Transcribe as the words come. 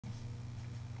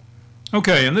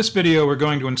Okay, in this video we're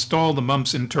going to install the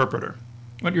Mumps interpreter.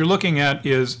 What you're looking at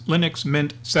is Linux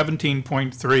Mint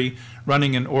 17.3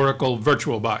 running in Oracle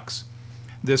VirtualBox.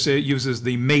 This uses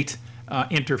the Mate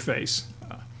interface,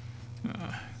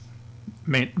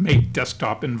 Mate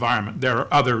desktop environment. There are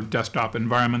other desktop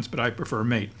environments, but I prefer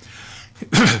Mate.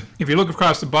 If you look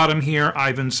across the bottom here,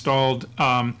 I've installed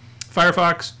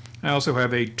Firefox. I also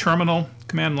have a terminal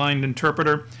command line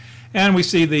interpreter, and we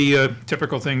see the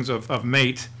typical things of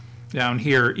Mate down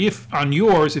here. If on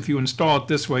yours, if you install it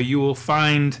this way, you will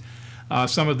find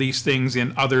some of these things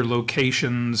in other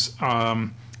locations.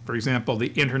 For example, the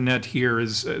internet here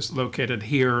is located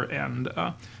here, and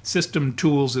system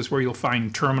tools is where you'll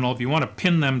find terminal. If you want to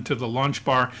pin them to the launch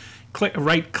bar,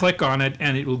 right-click on it,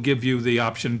 and it will give you the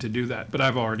option to do that. But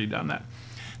I've already done that.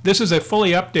 This is a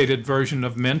fully updated version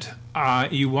of Mint.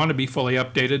 You want to be fully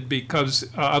updated because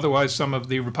otherwise some of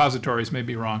the repositories may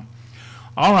be wrong.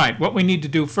 All right, what we need to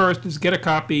do first is get a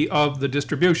copy of the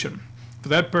distribution. For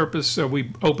that purpose,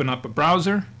 we open up a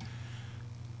browser,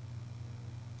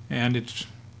 and it's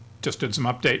just did some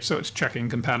updates, so it's checking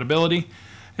compatibility,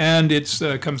 and it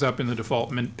comes up in the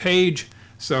default Mint page.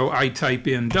 So I type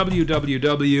in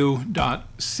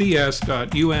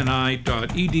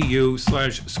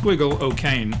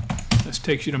www.cs.uni.edu/squiggle-ocane. This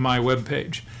takes you to my web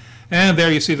page. And there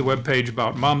you see the web page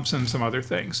about Mumps and some other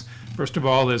things. First of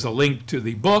all, there's a link to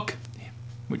the book,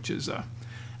 which is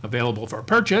available for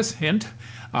purchase, hint.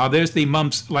 There's the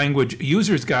Mumps Language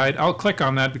User's Guide. I'll click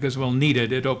on that because we'll need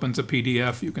it. It opens a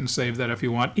PDF. You can save that if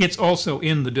you want. It's also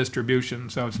in the distribution,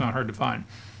 so it's not hard to find.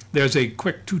 There's a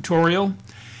quick tutorial,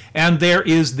 and there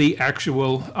is the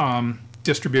actual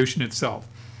distribution itself.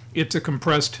 It's a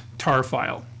compressed tar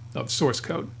file of source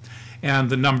code. And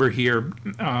the number here,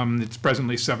 it's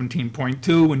presently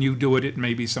 17.2. When you do it, it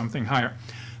may be something higher.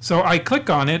 So I click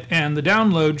on it, and the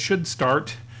download should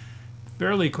start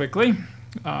fairly quickly.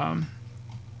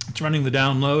 It's running the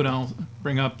download. I'll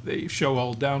bring up the show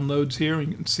all downloads here.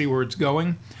 You can see where it's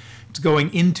going. It's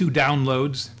going into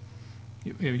downloads.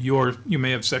 You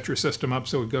may have set your system up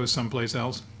so it goes someplace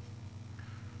else.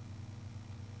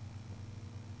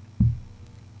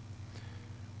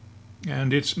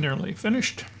 And it's nearly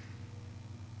finished.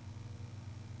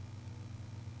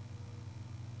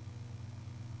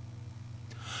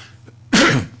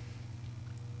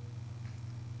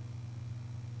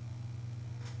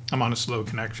 I'm on a slow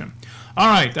connection. All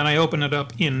right, then I open it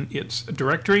up in its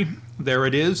directory. There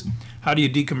it is. How do you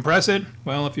decompress it?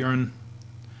 Well, if you're in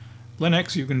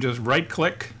Linux, you can just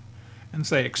right-click and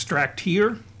say extract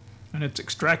here, and it's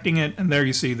extracting it, and there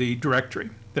you see the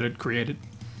directory that it created.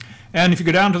 And if you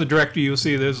go down to the directory, you'll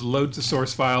see there's loads of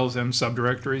source files and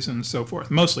subdirectories and so forth.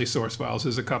 Mostly source files.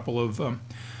 There's a couple of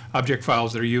object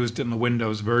files that are used in the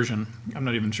Windows version. I'm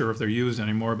not even sure if they're used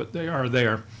anymore, but they are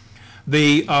there.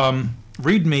 The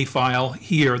README file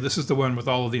here, this is the one with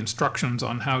all of the instructions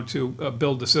on how to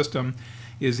build the system,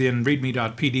 is in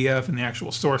readme.pdf, and the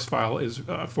actual source file is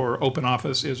for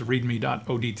OpenOffice is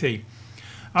readme.odt.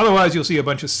 Otherwise, you'll see a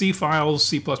bunch of C files,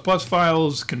 C++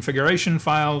 files, configuration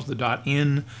files, the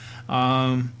 .in,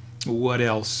 what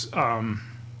else?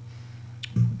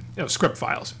 Script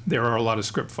files. There are a lot of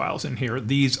script files in here.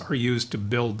 These are used to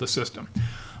build the system.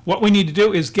 What we need to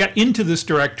do is get into this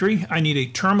directory. I need a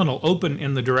terminal open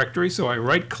in the directory, so I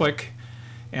right-click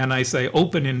and I say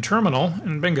Open in Terminal,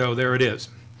 and bingo, there it is.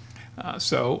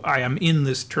 So I am in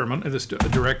this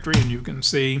directory, and you can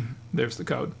see there's the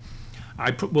code.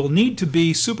 I will need to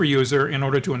be super user in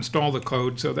order to install the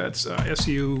code, so that's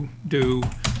su do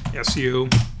su,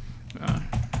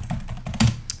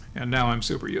 and now I'm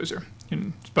super user.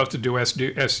 I'm supposed to do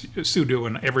sudo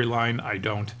in every line. I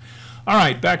don't. All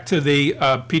right, back to the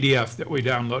PDF that we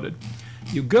downloaded.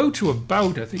 You go to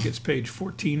about, I think it's page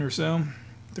 14 or so,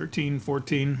 13,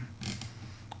 14.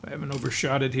 I haven't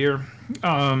overshot it here.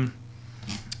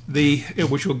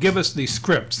 Which will give us the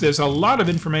scripts. There's a lot of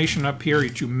information up here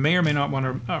that you may or may not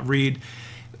want to read.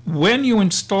 When you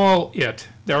install it,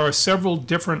 there are several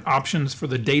different options for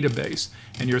the database,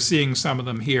 and you're seeing some of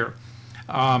them here.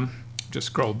 Just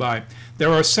scroll by.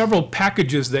 There are several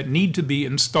packages that need to be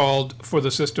installed for the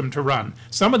system to run.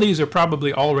 Some of these are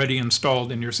probably already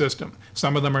installed in your system.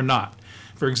 Some of them are not.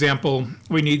 For example,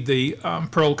 we need the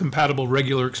Perl-compatible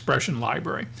regular expression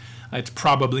library. It's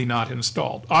probably not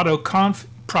installed. Autoconf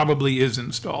probably is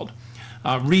installed.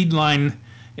 Readline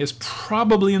is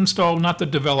probably installed, not the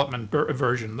development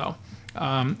version though.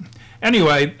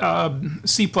 Anyway,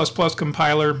 C++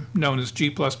 compiler, known as G++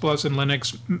 in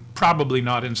Linux, probably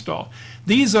not install.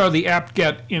 These are the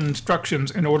apt-get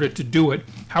instructions in order to do it.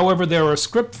 However, there are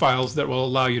script files that will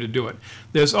allow you to do it.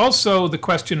 There's also the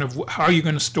question of how you're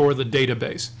going to store the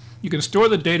database. You can store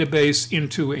the database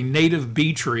into a native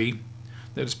B tree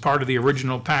that is part of the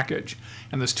original package.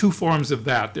 And there's two forms of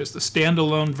that. There's the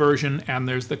standalone version and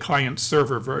there's the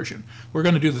client-server version. We're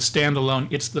going to do the standalone.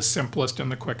 It's the simplest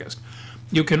and the quickest.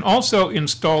 You can also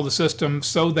install the system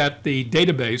so that the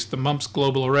database, the Mumps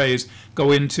global arrays,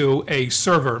 go into a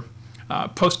server,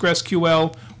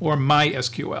 PostgreSQL or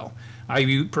MySQL.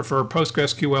 I prefer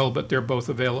PostgreSQL, but they're both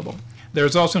available.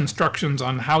 There's also instructions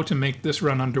on how to make this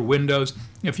run under Windows.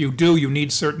 If you do, you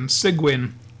need certain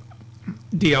Cygwin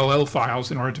DLL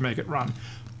files in order to make it run.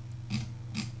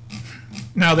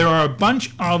 Now, there are a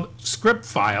bunch of script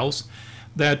files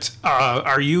that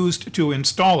are used to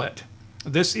install it.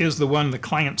 This is the one, the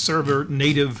client-server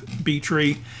native B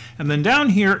tree. And then down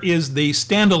here is the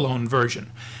standalone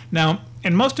version. Now,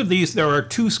 in most of these, there are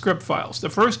two script files. The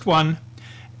first one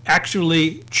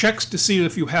actually checks to see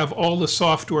if you have all the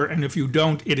software, and if you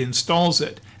don't, it installs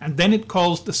it. And then it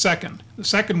calls the second. The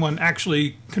second one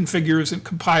actually configures and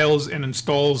compiles and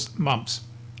installs Mumps.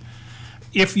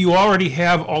 If you already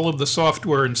have all of the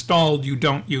software installed, you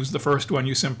don't use the first one,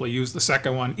 you simply use the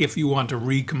second one if you want to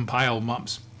recompile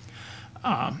Mumps.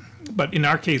 But in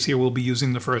our case here, we'll be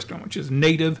using the first one, which is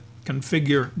native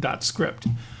configure.script.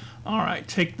 All right,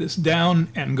 take this down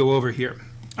and go over here.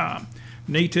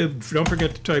 Native, don't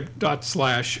forget to type /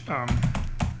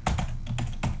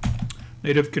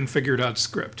 native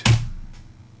configure.script.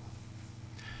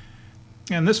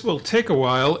 And this will take a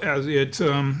while as it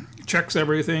checks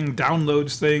everything,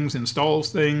 downloads things,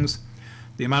 installs things.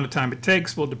 The amount of time it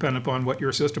takes will depend upon what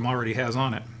your system already has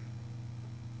on it.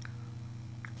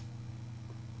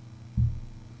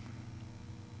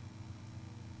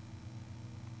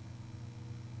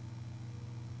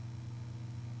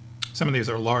 Some of these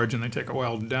are large and they take a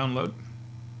while to download.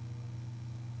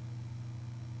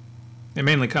 They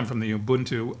mainly come from the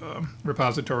Ubuntu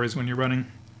repositories when you're running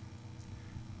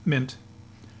Mint.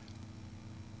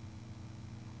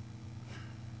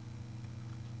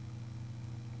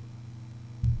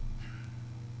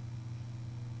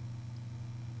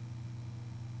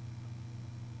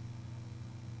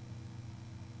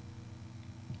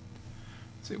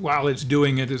 See, while it's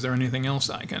doing it, is there anything else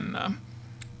I can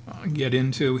get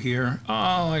into here?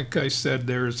 Like I said,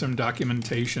 there's some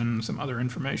documentation, some other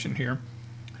information here.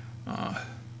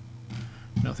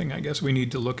 Nothing I guess we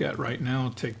need to look at right now.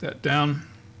 I'll take that down.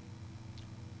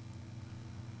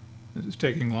 This is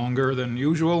taking longer than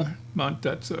usual, but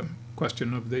that's a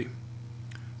question of the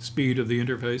speed of the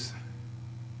interface.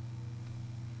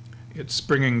 It's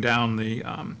bringing down the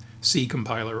C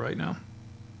compiler right now.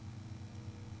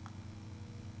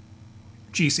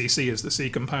 GCC is the C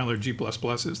compiler, G++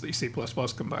 is the C++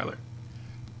 compiler.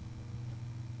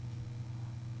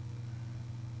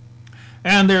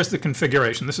 And there's the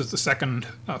configuration. This is the second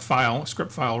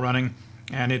script file running,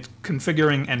 and it's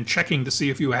configuring and checking to see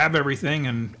if you have everything,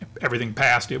 and if everything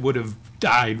passed. It would have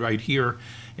died right here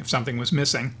if something was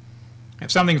missing.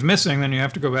 If something's missing, then you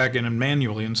have to go back in and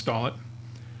manually install it.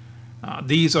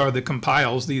 These are the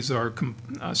compiles. These are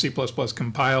C++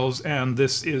 compiles, and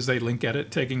this is a link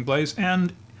edit taking place.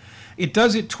 And it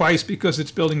does it twice because it's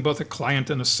building both a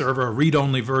client and a server, a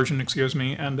read-only version, excuse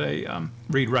me, and a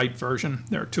read-write version.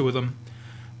 There are two of them.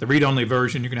 The read-only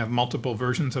version, you can have multiple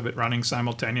versions of it running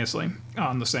simultaneously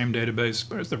on the same database,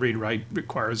 whereas the read-write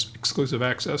requires exclusive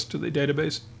access to the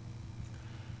database.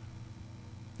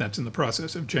 That's in the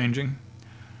process of changing.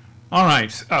 All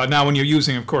right, now when you're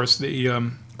using, of course,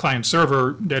 the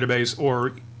client-server database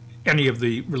or any of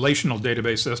the relational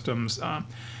database systems,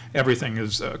 everything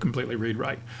is completely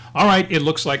read-write. All right, it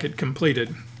looks like it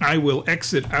completed. I will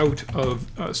exit out of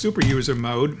super user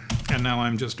mode, and now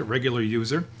I'm just a regular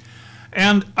user.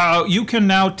 And you can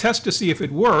now test to see if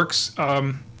it works.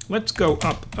 Let's go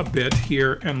up a bit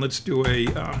here, and let's do a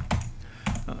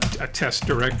test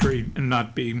directory and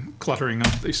not be cluttering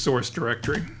up the source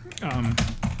directory.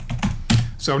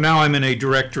 So now I'm in a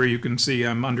directory. You can see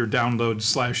I'm under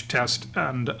download/test,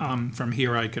 and from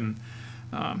here I can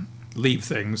leave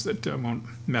things that won't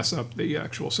mess up the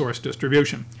actual source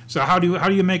distribution. So how do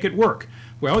you make it work?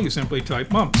 Well, you simply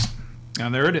type mumps,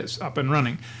 and there it is, up and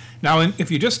running. Now, if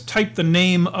you just type the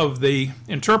name of the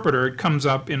interpreter, it comes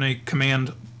up in a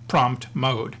command prompt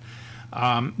mode.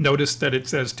 Notice that it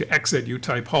says to exit, you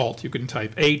type halt. You can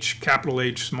type H, capital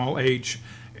H, small h,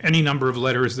 any number of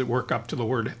letters that work up to the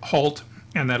word halt,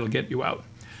 and that'll get you out.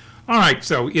 All right,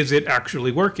 so is it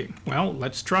actually working? Well,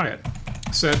 let's try it.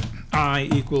 set I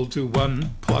equal to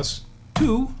 1 plus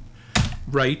 2,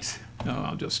 write,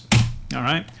 all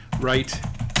right, write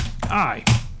I.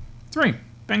 3.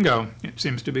 Bingo. It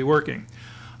seems to be working.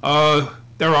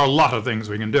 There are a lot of things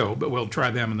we can do, but we'll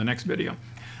try them in the next video.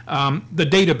 The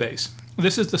database.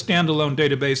 This is the standalone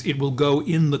database. It will go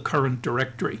in the current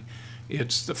directory.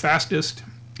 It's the fastest.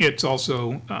 It's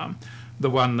also the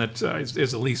one that is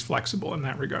the least flexible in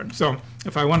that regard. So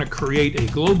if I want to create a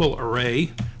global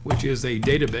array, which is a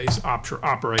database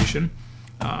operation,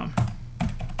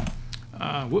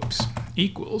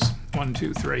 equals 1,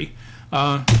 2, 3,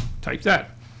 type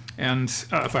that. And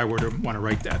if I were to want to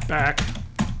write that back,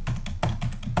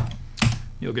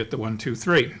 you'll get the 1, 2,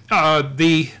 3.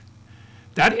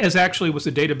 That actually was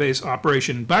a database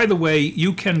operation. By the way,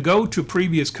 you can go to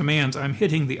previous commands. I'm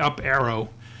hitting the up arrow.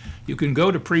 You can go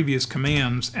to previous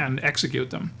commands and execute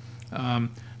them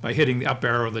by hitting the up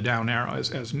arrow or the down arrow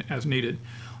as needed.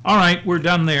 All right, we're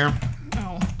done there.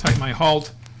 I'll type my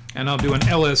halt, and I'll do an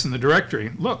ls in the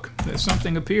directory. Look, there's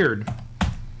something appeared.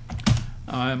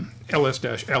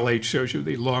 ls-lh shows you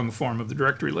the long form of the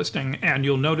directory listing, and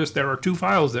you'll notice there are 2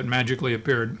 files that magically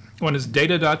appeared. One is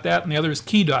data.dat and the other is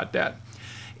key.dat.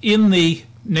 In the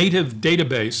native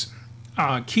database,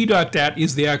 key.dat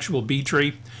is the actual B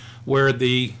tree where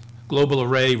the global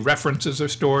array references are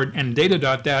stored, and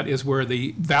data.dat is where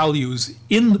the values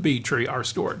in the B tree are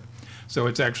stored. So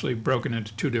it's actually broken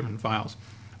into 2 different files.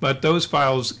 But those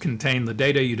files contain the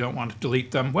data. You don't want to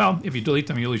delete them. Well, if you delete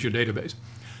them, you lose your database.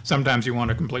 Sometimes you want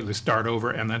to completely start over,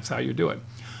 and that's how you do it.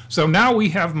 So now we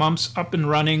have Mumps up and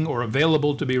running or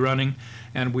available to be running,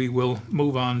 and we will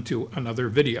move on to another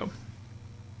video.